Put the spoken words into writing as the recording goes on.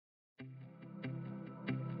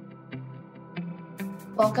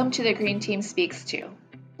Welcome to the Green Team Speaks To,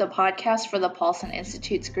 the podcast for the Paulson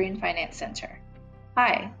Institute's Green Finance Center.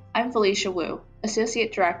 Hi, I'm Felicia Wu,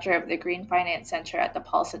 Associate Director of the Green Finance Center at the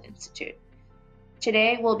Paulson Institute.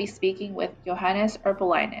 Today we'll be speaking with Johannes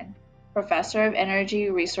Urpelainen, Professor of Energy,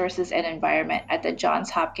 Resources, and Environment at the Johns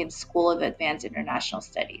Hopkins School of Advanced International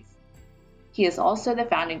Studies. He is also the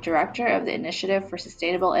founding director of the Initiative for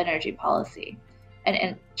Sustainable Energy Policy,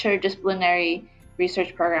 an interdisciplinary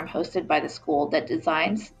research program hosted by the school that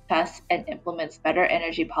designs, tests, and implements better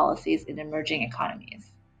energy policies in emerging economies.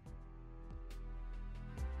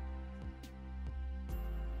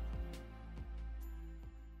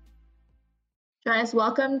 Johannes,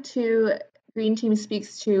 welcome to Green Team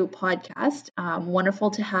Speaks To podcast.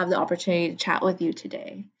 Wonderful to have the opportunity to chat with you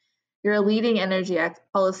today. You're a leading energy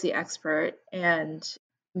policy expert and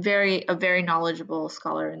a very knowledgeable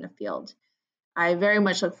scholar in the field. I very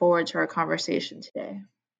much look forward to our conversation today.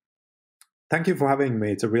 Thank you for having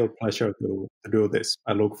me. It's a real pleasure to do this.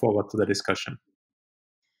 I look forward to the discussion.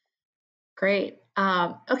 Great.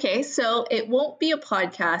 Okay, so it won't be a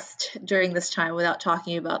podcast during this time without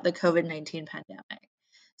talking about the COVID-19 pandemic.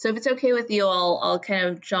 So if it's okay with you, I'll kind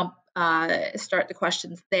of start the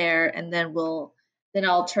questions there, and then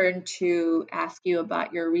I'll turn to ask you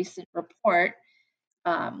about your recent report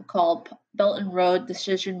called Belt and Road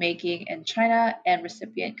Decision Making in China and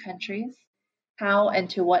Recipient Countries. How and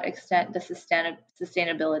to what extent does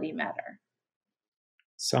sustainability matter?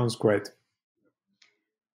 Sounds great.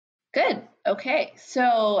 Good. Okay.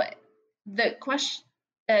 So the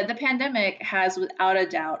pandemic has without a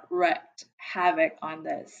doubt wreaked havoc on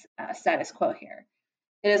this status quo here.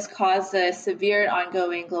 It has caused a severe and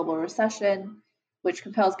ongoing global recession, which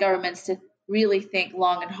compels governments to really think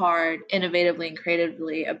long and hard, innovatively and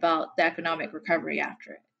creatively about the economic recovery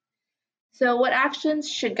after it. So what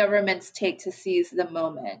actions should governments take to seize the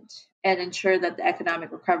moment and ensure that the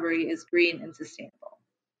economic recovery is green and sustainable?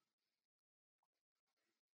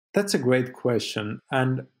 That's a great question.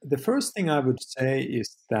 And the first thing I would say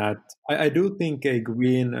is that I do think a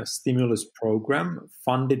green stimulus program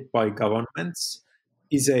funded by governments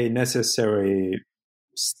is a necessary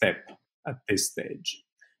step at this stage.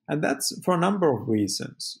 And that's for a number of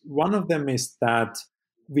reasons. One of them is that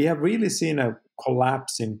we have really seen a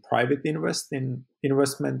collapse in private investment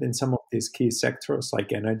in some of these key sectors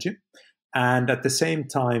like energy. And at the same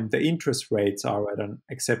time, the interest rates are at an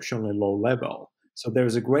exceptionally low level. So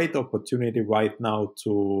there's a great opportunity right now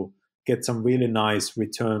to get some really nice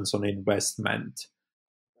returns on investment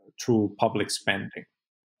through public spending.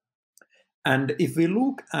 And if we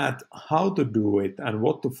look at how to do it and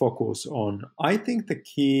what to focus on, I think the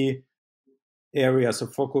key areas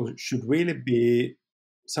of focus should really be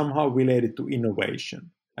somehow related to innovation,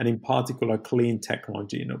 and in particular, clean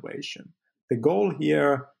technology innovation. The goal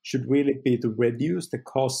here should really be to reduce the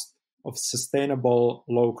cost of sustainable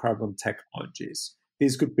low carbon technologies.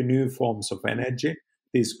 These could be new forms of energy.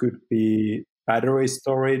 These could be battery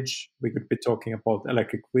storage. We could be talking about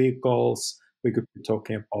electric vehicles. We could be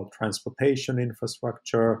talking about transportation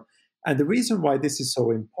infrastructure. And the reason why this is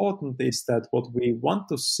so important is that what we want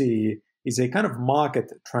to see is a kind of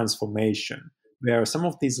market transformation where some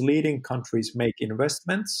of these leading countries make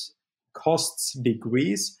investments, costs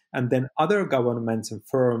decrease, and then other governments and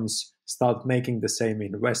firms start making the same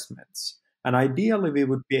investments. And ideally, we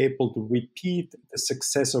would be able to repeat the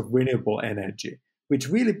success of renewable energy, which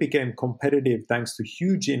really became competitive thanks to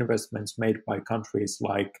huge investments made by countries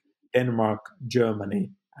like Denmark,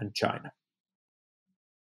 Germany, and China.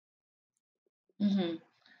 Mm-hmm.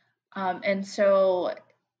 And so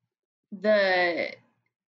to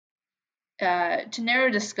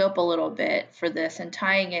narrow the scope a little bit for this and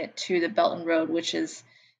tying it to the Belt and Road, which is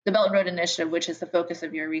the Belt and Road Initiative, which is the focus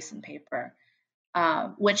of your recent paper,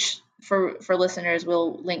 which for listeners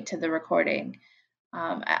will link to the recording.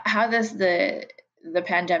 How does the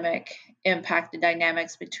pandemic impact the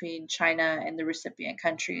dynamics between China and the recipient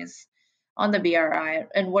countries on the BRI,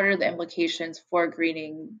 and what are the implications for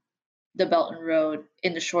greening the Belt and Road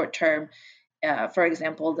in the short term? For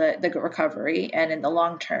example, the recovery, and in the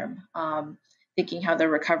long term, thinking how the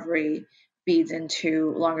recovery feeds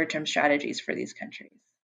into longer term strategies for these countries.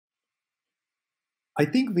 I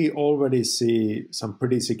think we already see some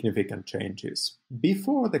pretty significant changes.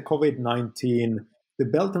 Before the COVID-19, the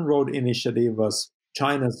Belt and Road Initiative was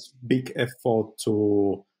China's big effort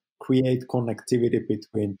to create connectivity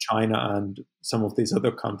between China and some of these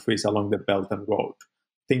other countries along the Belt and Road.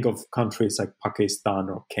 Think of countries like Pakistan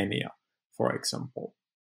or Kenya, for example.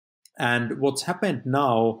 And what's happened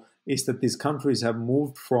now is that these countries have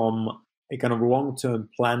moved from a kind of long-term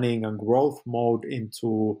planning and growth mode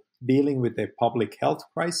into dealing with a public health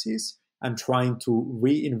crisis and trying to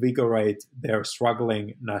reinvigorate their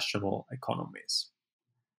struggling national economies.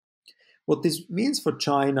 What this means for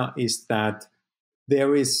China is that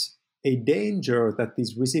there is a danger that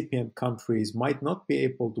these recipient countries might not be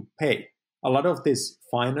able to pay. A lot of this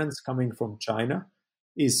finance coming from China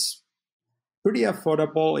is pretty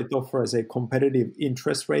affordable. It offers a competitive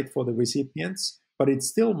interest rate for the recipients, but it's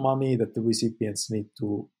still money that the recipients need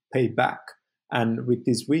to pay back. And with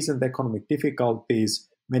these recent economic difficulties,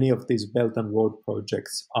 many of these Belt and Road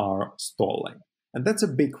projects are stalling. And that's a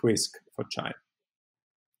big risk for China.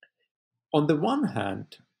 On the one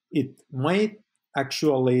hand, it might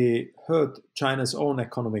actually hurt China's own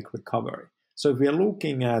economic recovery. So if we are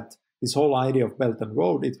looking at this whole idea of Belt and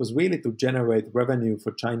Road, it was really to generate revenue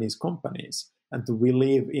for Chinese companies and to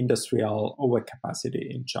relieve industrial overcapacity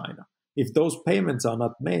in China. If those payments are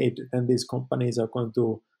not made, then these companies are going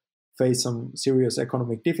to face some serious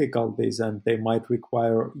economic difficulties, and they might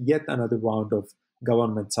require yet another round of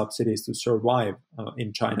government subsidies to survive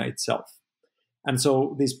in China itself. And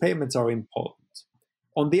so these payments are important.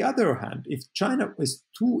 On the other hand, if China is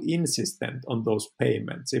too insistent on those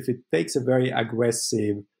payments, if it takes a very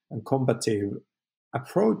aggressive and combative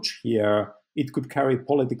approach here, it could carry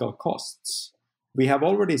political costs. We have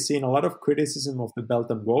already seen a lot of criticism of the Belt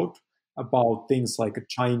and Road about things like a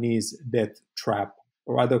Chinese debt trap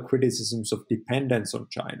or other criticisms of dependence on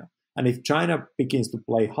China. And if China begins to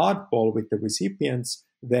play hardball with the recipients,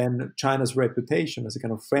 then China's reputation as a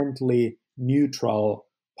kind of friendly, neutral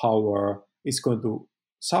power is going to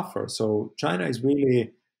suffer. So China is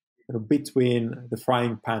really between the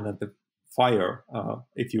frying pan and the fire,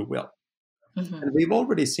 if you will. Mm-hmm. And we've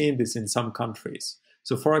already seen this in some countries.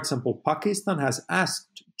 So, for example, Pakistan has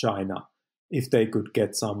asked China if they could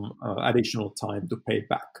get some additional time to pay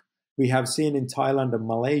back. We have seen in Thailand and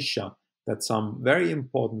Malaysia that some very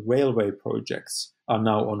important railway projects are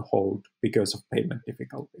now on hold because of payment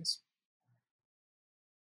difficulties.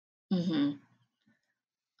 Mm-hmm.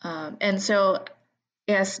 And so,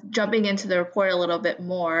 yes, jumping into the report a little bit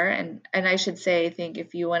more, and I should say, I think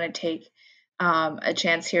if you want to take a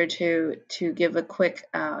chance here to give a quick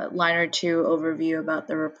line or two overview about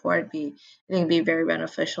the report, I think it'd be very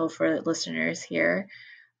beneficial for listeners here.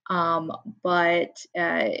 But to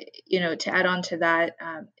add on to that,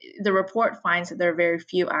 the report finds that there are very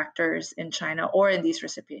few actors in China or in these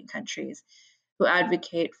recipient countries who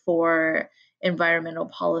advocate for environmental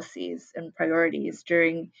policies and priorities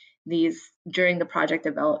during the project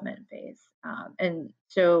development phase. And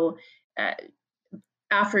so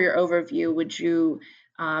after your overview, would you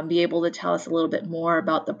be able to tell us a little bit more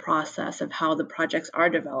about the process of how the projects are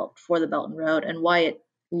developed for the Belt and Road and why it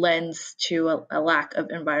lends to a lack of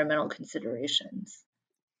environmental considerations?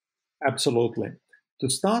 Absolutely. To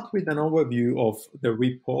start with an overview of the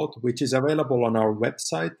report, which is available on our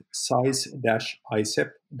website,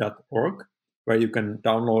 size-isep.org, where you can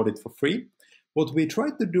download it for free. What we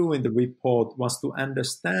tried to do in the report was to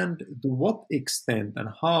understand to what extent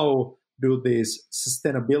and how do these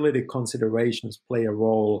sustainability considerations play a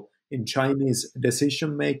role in Chinese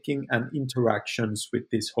decision-making and interactions with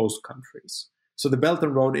these host countries. So the Belt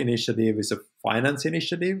and Road Initiative is a finance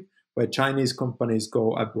initiative where Chinese companies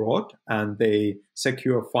go abroad and they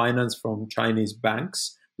secure finance from Chinese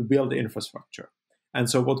banks to build infrastructure. And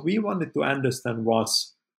so what we wanted to understand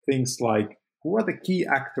was things like who are the key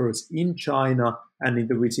actors in China and in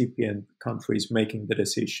the recipient countries making the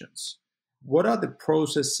decisions? What are the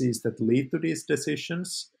processes that lead to these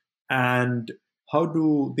decisions? And how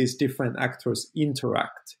do these different actors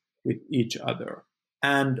interact with each other?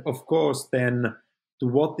 And of course, then, to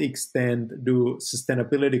what extent do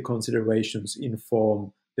sustainability considerations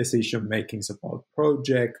inform decision makings about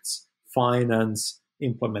projects, finance,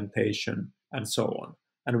 implementation, and so on?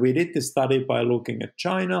 And we did this study by looking at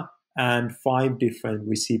China and 5 different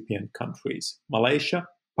recipient countries: Malaysia,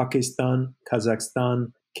 Pakistan,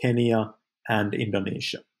 Kazakhstan, Kenya, and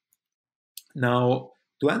Indonesia. Now,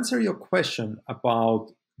 to answer your question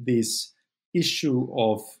about this issue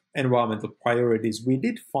of environmental priorities, we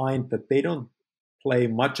did find that they don't play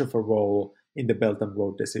much of a role in the Belt and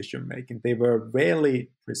Road decision making. They were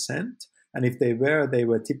rarely present, and if they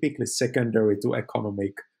were typically secondary to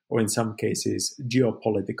economic or in some cases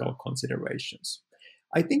geopolitical considerations.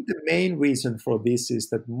 I think the main reason for this is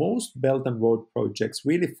that most Belt and Road projects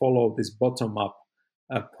really follow this bottom-up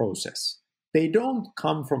process. They don't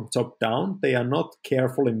come from top down. They are not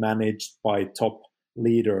carefully managed by top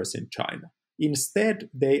leaders in China. Instead,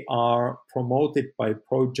 they are promoted by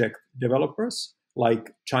project developers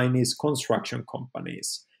like Chinese construction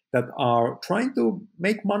companies that are trying to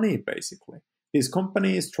make money, basically. These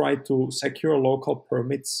companies try to secure local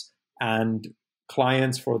permits and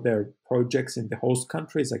clients for their projects in the host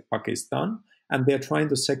countries like Pakistan, and they're trying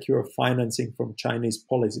to secure financing from Chinese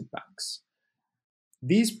policy banks.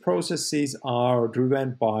 These processes are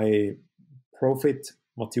driven by profit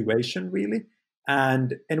motivation, really,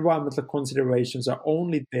 and environmental considerations are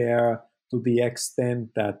only there to the extent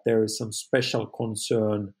that there is some special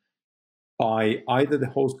concern by either the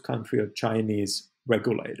host country or Chinese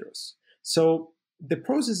regulators. So the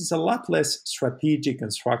process is a lot less strategic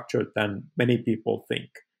and structured than many people think.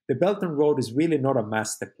 The Belt and Road is really not a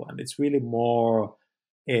master plan. It's really more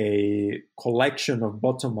a collection of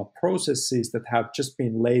bottom-up processes that have just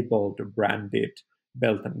been labeled or branded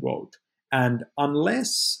Belt and Road. And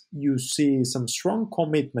unless you see some strong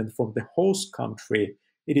commitment from the host country,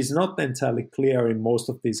 it is not entirely clear in most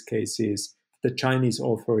of these cases the Chinese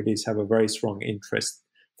authorities have a very strong interest,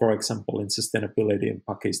 for example, in sustainability in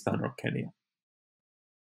Pakistan or Kenya.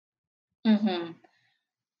 Mm-hmm.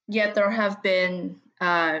 Yet there have been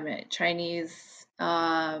Chinese,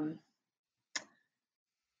 I'd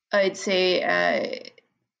say,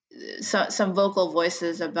 some vocal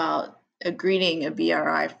voices about greening a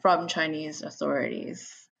BRI from Chinese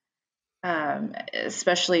authorities,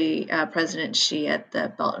 especially President Xi at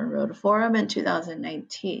the Belt and Road Forum in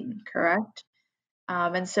 2019, correct?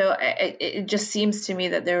 And so it just seems to me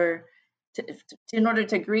that in order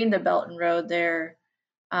to green the Belt and Road, there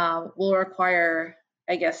will require,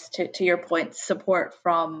 I guess, to your point, support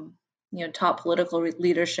from top political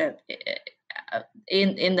leadership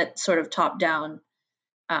in that sort of top-down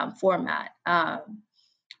format.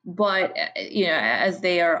 But as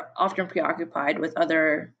they are often preoccupied with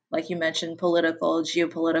other, like you mentioned, political,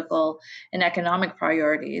 geopolitical, and economic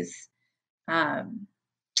priorities,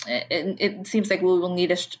 it seems like we will need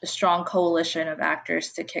a strong coalition of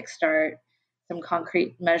actors to kickstart some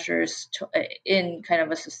concrete measures in kind of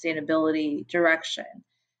a sustainability direction.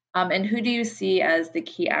 And who do you see as the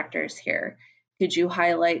key actors here? Could you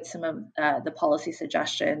highlight some of the policy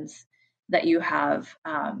suggestions that you have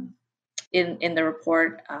in the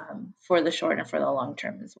report for the short and for the long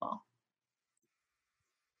term as well?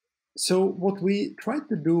 So what we try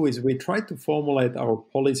to do is we try to formulate our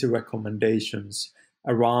policy recommendations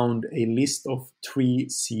around a list of 3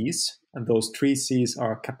 C's, and those 3 C's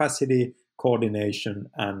are capacity, coordination,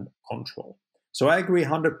 and control. So I agree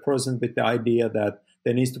 100% with the idea that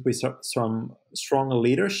there needs to be some strong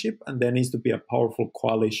leadership and there needs to be a powerful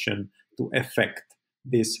coalition to effect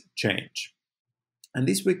this change. And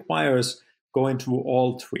this requires going through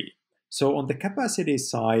all 3. So on the capacity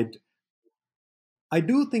side, I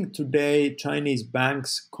do think today Chinese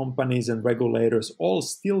banks, companies, and regulators all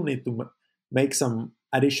still need to make some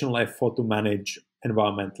additional effort to manage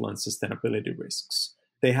environmental and sustainability risks.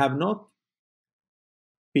 They have not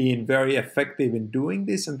been very effective in doing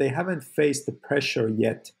this, and they haven't faced the pressure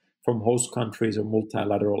yet from host countries or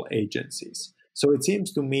multilateral agencies. So it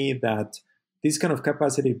seems to me that this kind of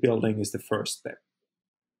capacity building is the first step.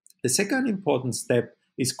 The second important step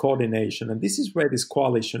is coordination, and this is where this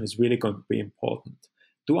coalition is really going to be important.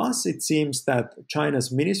 To us, it seems that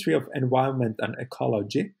China's Ministry of Environment and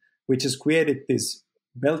Ecology, which has created this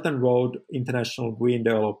Belt and Road International Green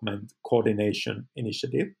Development Coordination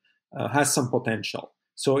Initiative, has some potential.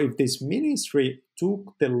 So if this ministry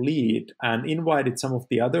took the lead and invited some of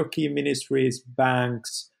the other key ministries,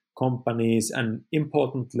 banks, companies, and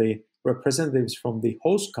importantly, representatives from the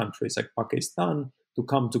host countries like Pakistan to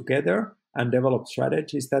come together and develop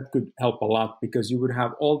strategies, that could help a lot because you would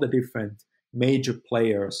have all the different major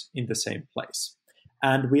players in the same place.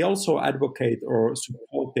 And we also advocate or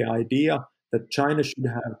support the idea that China should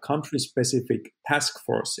have country-specific task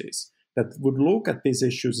forces that would look at these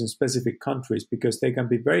issues in specific countries because they can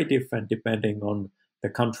be very different depending on the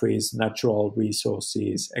country's natural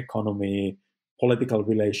resources, economy, political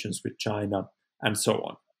relations with China, and so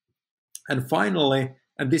on. And finally,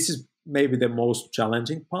 and this is maybe the most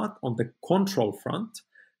challenging part, on the control front,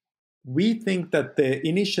 we think that the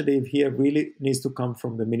initiative here really needs to come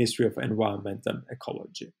from the Ministry of Environment and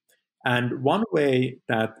Ecology. And one way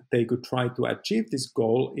that they could try to achieve this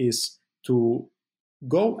goal is to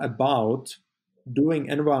go about doing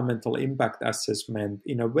environmental impact assessment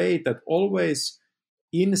in a way that always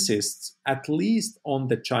insists at least on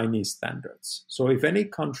the Chinese standards. So if any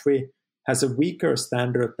country has a weaker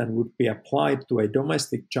standard than would be applied to a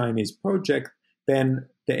domestic Chinese project, then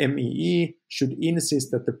the MEE should insist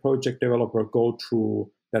that the project developer go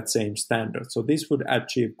through that same standard. So this would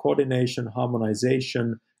achieve coordination,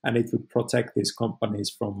 harmonization, and it would protect these companies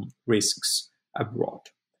from risks abroad.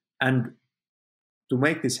 And to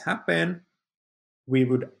make this happen, we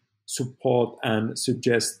would support and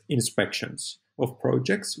suggest inspections of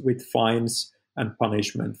projects with fines and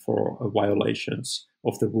punishment for violations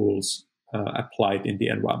of the rules applied in the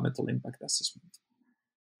environmental impact assessment.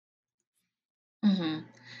 Mm-hmm.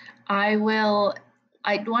 I want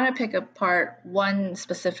to pick apart one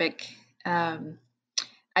specific,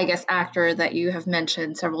 I guess, actor that you have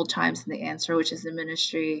mentioned several times in the answer, which is the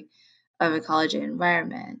Ministry of Ecology and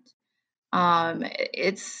Environment.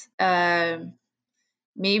 It's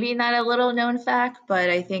maybe not a little known fact, but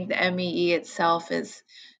I think the MEE itself is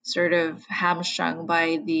sort of hamstrung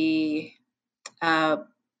by the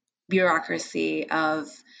bureaucracy of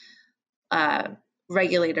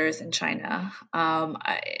regulators in China.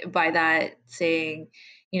 By that saying,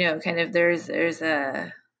 kind of there's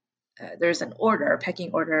an order, a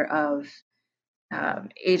pecking order of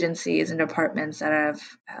agencies and departments that have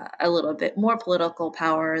a little bit more political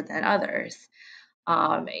power than others.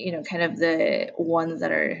 Kind of the ones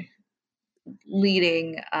that are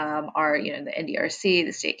leading are, the NDRC,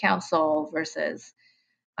 the State Council, versus,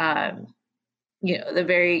 those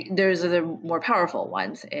are the more powerful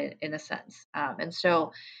ones in a sense. And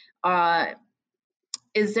so,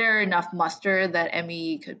 is there enough muster that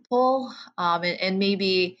MEE could pull? And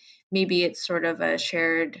maybe it's sort of a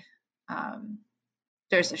shared,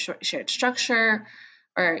 there's a shared structure,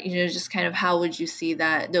 or, just kind of how would you see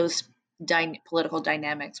that those political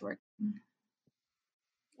dynamics work?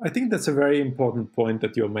 I think that's a very important point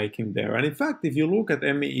that you're making there. And in fact, if you look at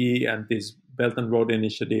MEE and these Belt and Road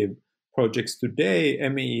Initiative projects today,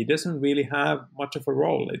 MEE doesn't really have much of a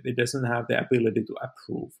role. It doesn't have the ability to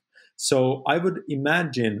approve. So I would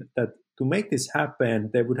imagine that to make this happen,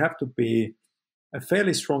 there would have to be a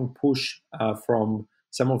fairly strong push from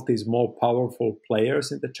some of these more powerful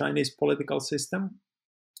players in the Chinese political system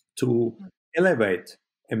to elevate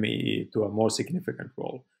MEE to a more significant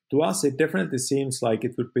role. To us, it definitely seems like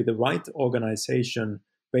it would be the right organization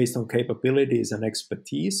based on capabilities and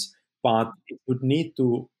expertise, but it would need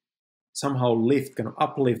to somehow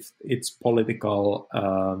uplift its political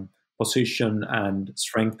position and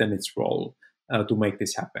strengthen its role to make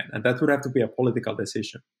this happen. And that would have to be a political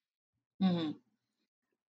decision. Mm-hmm.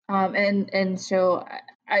 And so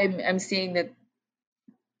I'm seeing that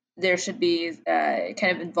there should be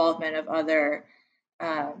kind of involvement of other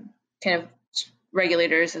kind of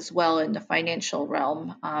regulators as well in the financial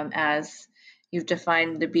realm, as you've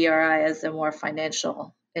defined the BRI as a more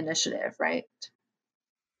financial initiative, right?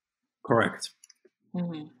 Correct.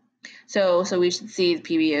 Mm-hmm. So we should see the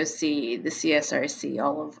PBOC, the CSRC,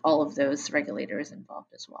 all of those regulators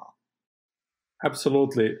involved as well.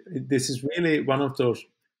 Absolutely. This is really one of those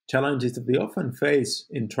challenges that we often face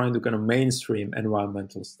in trying to kind of mainstream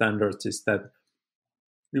environmental standards, is that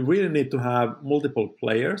you really need to have multiple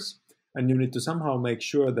players, and you need to somehow make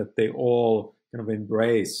sure that they all kind of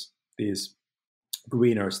embrace these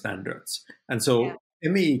greener standards. And so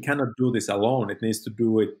MEE cannot do this alone. It needs to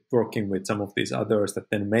do it working with some of these others that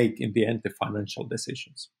then make, in the end, the financial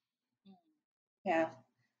decisions. Yeah.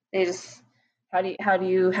 They just, how do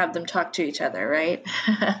you have them talk to each other, right?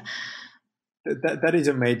 That is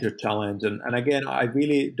a major challenge. And again, I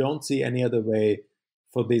really don't see any other way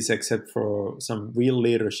for this except for some real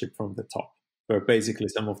leadership from the top, where basically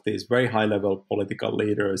some of these very high-level political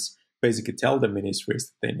leaders basically tell the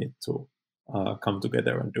ministries that they need to come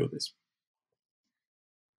together and do this.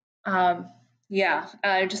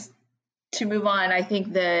 Just to move on, I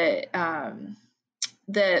think the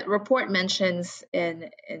report mentions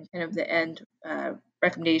in kind of the end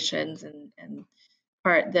recommendations and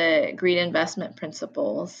part the green investment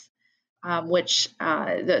principles, which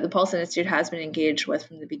the Paulson Institute has been engaged with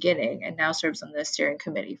from the beginning and now serves on the steering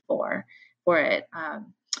committee for it.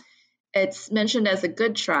 It's mentioned as a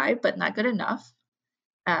good try, but not good enough.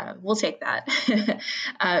 We'll take that.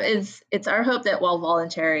 It's our hope that while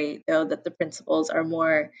voluntary, though, that the principles are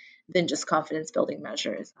more than just confidence building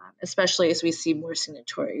measures, especially as we see more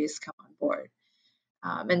signatories come on board.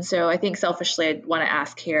 And so I think selfishly, I'd want to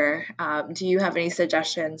ask here, do you have any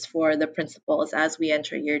suggestions for the principles as we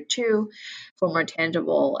enter year 2 for more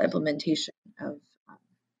tangible implementation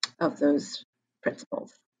of those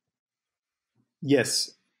principles? Yes.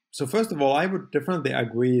 So first of all, I would definitely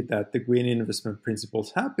agree that the green investment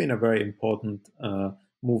principles have been a very important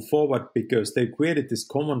move forward, because they've created this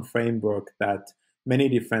common framework that many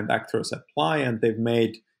different actors apply, and they've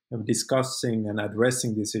made discussing and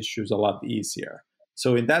addressing these issues a lot easier.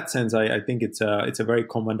 So in that sense, I think it's a very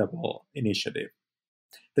commendable initiative.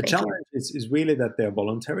 The challenge is really that they're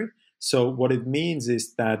voluntary. So what it means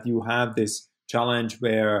is that you have this challenge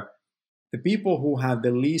where the people who have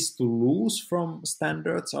the least to lose from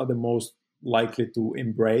standards are the most likely to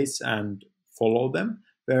embrace and follow them,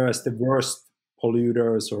 whereas the worst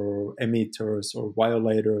polluters or emitters or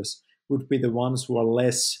violators would be the ones who are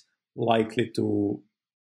less likely to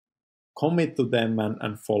commit to them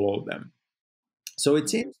and follow them. So it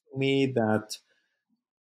seems to me that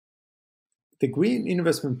the green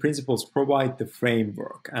investment principles provide the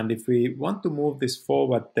framework. And if we want to move this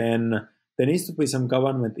forward, then there needs to be some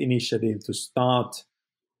government initiative to start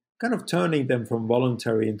kind of turning them from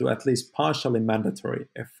voluntary into at least partially mandatory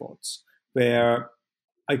efforts, where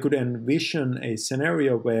I could envision a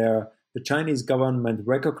scenario where the Chinese government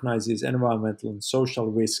recognizes environmental and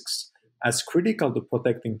social risks as critical to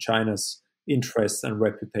protecting China's interests and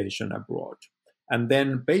reputation abroad. And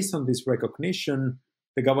then, based on this recognition,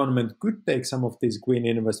 the government could take some of these green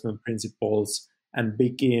investment principles and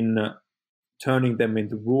begin turning them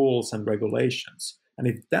into rules and regulations. And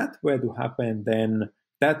if that were to happen, then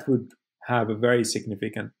that would have a very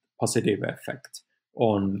significant positive effect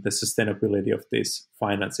on the sustainability of these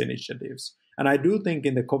finance initiatives. And I do think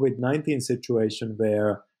in the COVID-19 situation,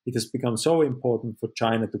 where it has become so important for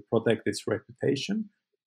China to protect its reputation,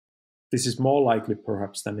 this is more likely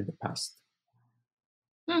perhaps than in the past.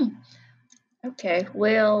 Okay,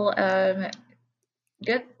 well,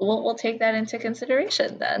 good. We'll take that into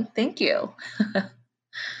consideration then. Thank you.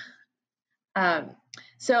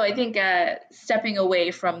 So I think stepping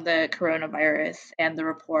away from the coronavirus and the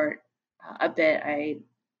report a bit,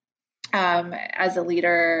 as a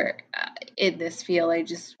leader in this field, I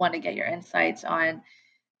just want to get your insights on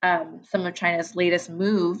some of China's latest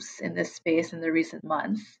moves in this space in the recent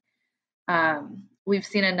months. We've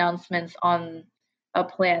seen announcements on a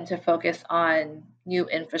plan to focus on new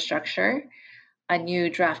infrastructure, a new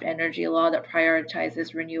draft energy law that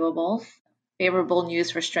prioritizes renewables, favorable news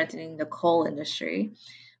for strengthening the coal industry,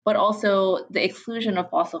 but also the exclusion of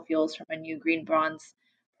fossil fuels from a new green bonds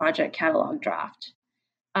project catalog draft.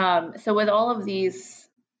 So with all of these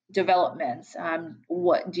developments,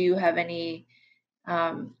 what do you have any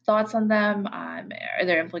thoughts on them? Are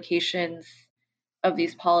there implications of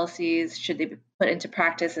these policies? Should they be put into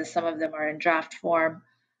practice, as some of them are in draft form?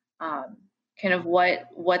 Kind of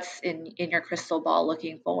what's in your crystal ball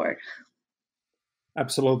looking forward?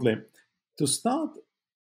 Absolutely. To start,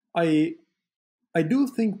 I do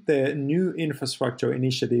think the new infrastructure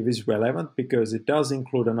initiative is relevant because it does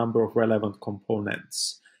include a number of relevant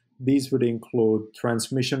components. These would include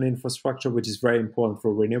transmission infrastructure, which is very important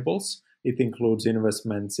for renewables. It includes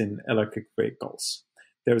investments in electric vehicles.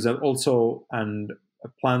 There's also a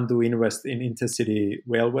plan to invest in intercity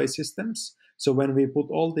railway systems. So when we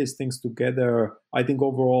put all these things together, I think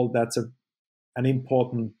overall that's an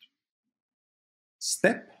important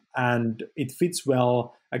step, and it fits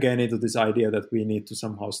well again into this idea that we need to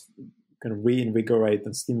somehow kind of reinvigorate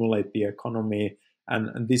and stimulate the economy,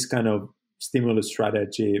 and this kind of stimulus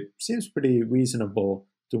strategy seems pretty reasonable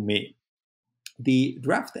to me. The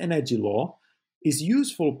draft energy law is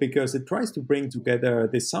useful because it tries to bring together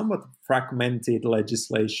this somewhat fragmented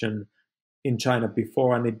legislation in China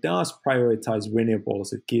before, and it does prioritize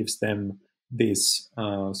renewables. It gives them this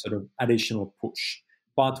sort of additional push.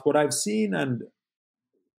 But what I've seen, and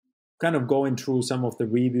kind of going through some of the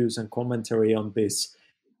reviews and commentary on this,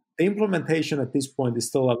 the implementation at this point is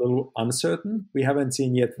still a little uncertain. We haven't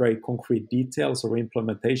seen yet very concrete details or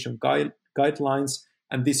implementation guidelines,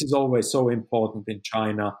 and this is always so important in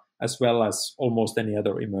China as well as almost any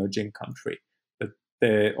other emerging country.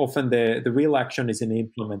 Often the real action is in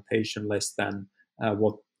implementation less than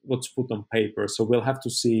what's put on paper. So we'll have to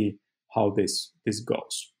see how this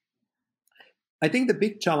goes. I think the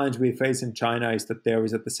big challenge we face in China is that there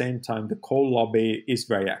is at the same time the coal lobby is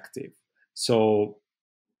very active. So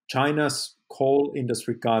China's coal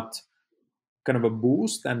industry got kind of a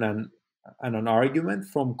boost and an argument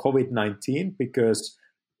from COVID-19 because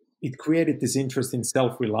it created this interest in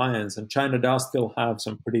self-reliance, and China does still have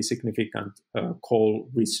some pretty significant coal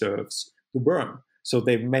reserves to burn. So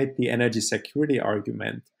they've made the energy security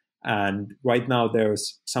argument, and right now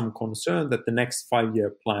there's some concern that the next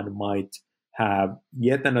 5-year plan might have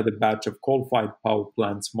yet another batch of coal-fired power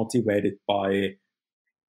plants motivated by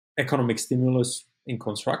economic stimulus in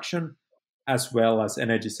construction, as well as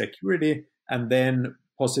energy security, and then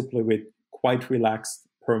possibly with quite relaxed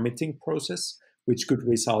permitting process, which could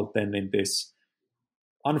result then in this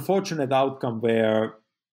unfortunate outcome where,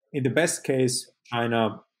 in the best case,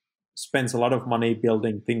 China spends a lot of money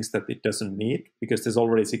building things that it doesn't need because there's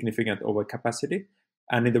already significant overcapacity.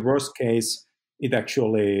 And in the worst case, it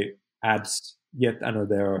actually adds yet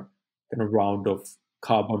another kind of round of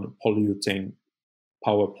carbon polluting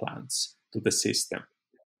power plants to the system.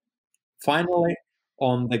 Finally,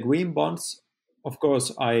 on the green bonds, of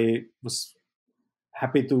course, I was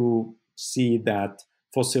happy to see that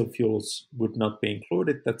fossil fuels would not be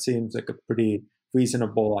included. That seems like a pretty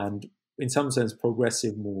reasonable and in some sense,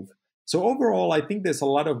 progressive move. So overall, I think there's a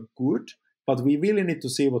lot of good, but we really need to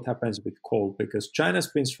see what happens with coal, because China's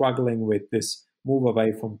been struggling with this move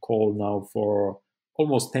away from coal now for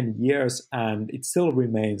almost 10 years, and it still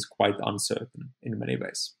remains quite uncertain in many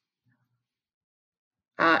ways.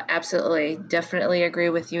 Absolutely, definitely agree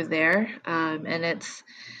with you there. And it's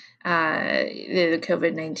the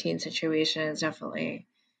COVID-19 situation is definitely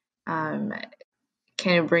um,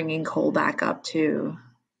 kind of bringing coal back up to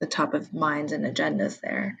the top of minds and agendas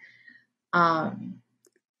there. Um,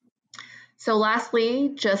 so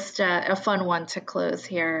lastly, just a fun one to close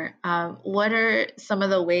here. What are some of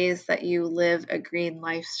the ways that you live a green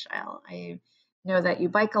lifestyle? I know that you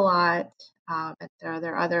bike a lot, and are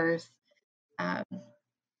there others um,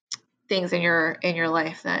 things in your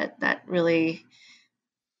life that really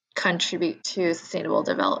contribute to sustainable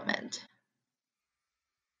development?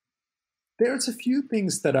 There's a few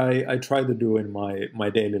things that I try to do in my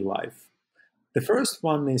daily life. The first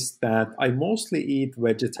one is that I mostly eat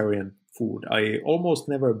vegetarian food. I almost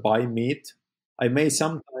never buy meat. I may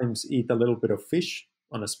sometimes eat a little bit of fish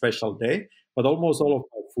on a special day, but almost all of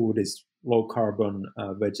my food is low carbon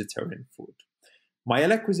vegetarian food. My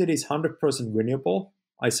electricity is 100% renewable.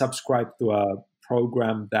 I subscribe to a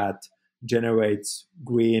program that generates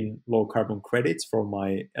green low carbon credits for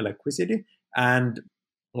my electricity. And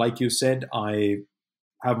like you said, I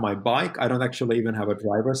have my bike. I don't actually even have a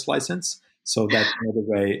driver's license. So that's another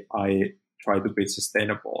way I try to be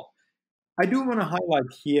sustainable. I do want to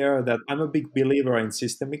highlight here that I'm a big believer in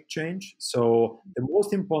systemic change. So the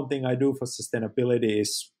most important thing I do for sustainability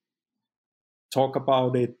is talk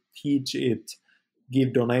about it, teach it,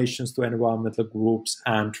 give donations to environmental groups,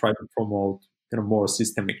 and try to promote more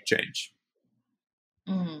systemic change.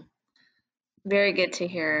 Mm, very good to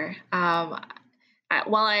hear.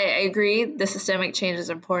 While I agree the systemic change is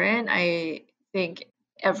important, I think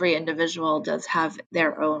every individual does have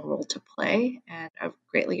their own role to play, and I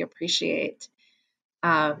greatly appreciate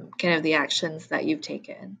kind of the actions that you've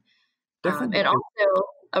taken. And Definitely. also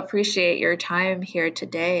appreciate your time here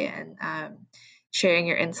today and sharing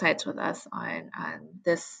your insights with us on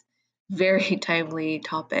this very timely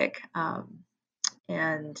topic.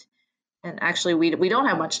 And actually, we don't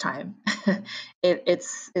have much time.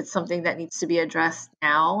 It's something that needs to be addressed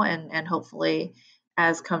now, and hopefully,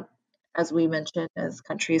 as as we mentioned, as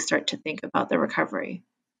countries start to think about the recovery.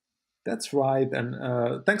 That's right.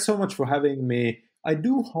 And thanks so much for having me. I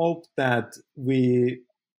do hope that we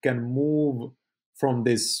can move from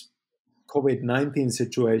this COVID-19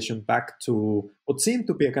 situation back to what seemed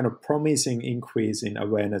to be a kind of promising increase in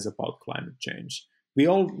awareness about climate change. We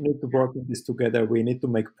all need to work on this together. We need to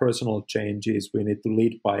make personal changes. We need to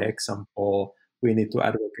lead by example. We need to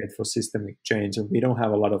advocate for systemic change. And we don't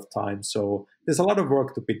have a lot of time. So there's a lot of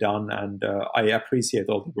work to be done. And I appreciate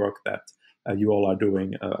all the work that you all are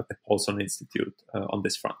doing at the Paulson Institute on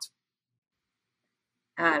this front.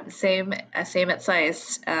 Same at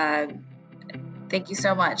SAIS. Thank you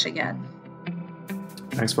so much again.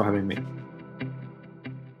 Thanks for having me.